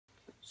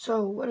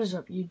So what is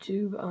up,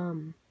 YouTube?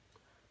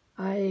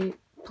 I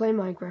play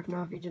Minecraft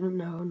now, if you didn't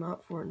know,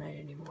 not Fortnite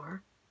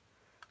anymore.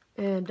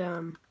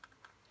 And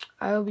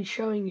I'll be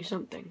showing you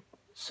something.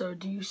 So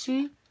do you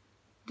see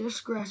this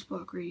grass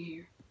block right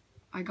here?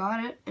 I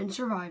got it in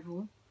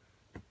survival.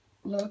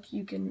 Look,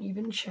 you can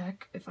even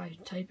check if I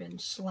type in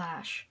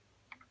slash.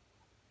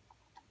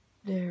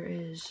 There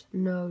is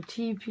no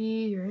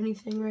TP or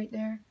anything right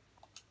there.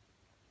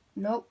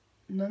 Nope,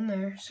 none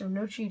there, so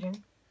no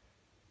cheating.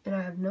 And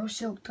I have no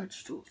silk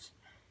touch tools.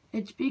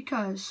 It's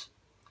because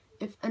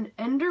if an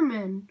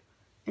Enderman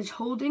is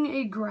holding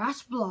a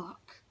grass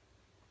block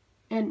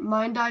and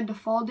mine died to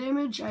fall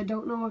damage, I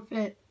don't know if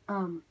it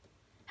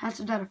has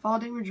to die to fall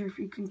damage or if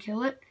you can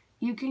kill it,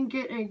 you can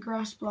get a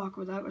grass block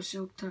without a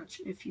silk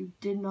touch if you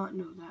did not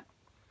know that.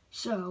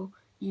 So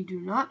you do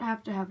not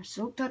have to have a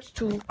silk touch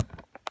tool,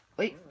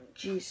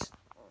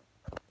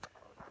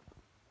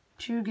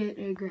 to get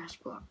a grass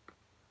block.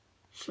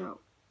 So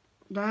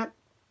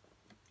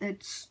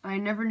I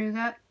never knew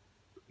that.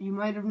 You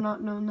might have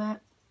not known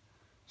that.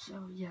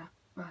 So yeah,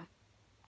 bye.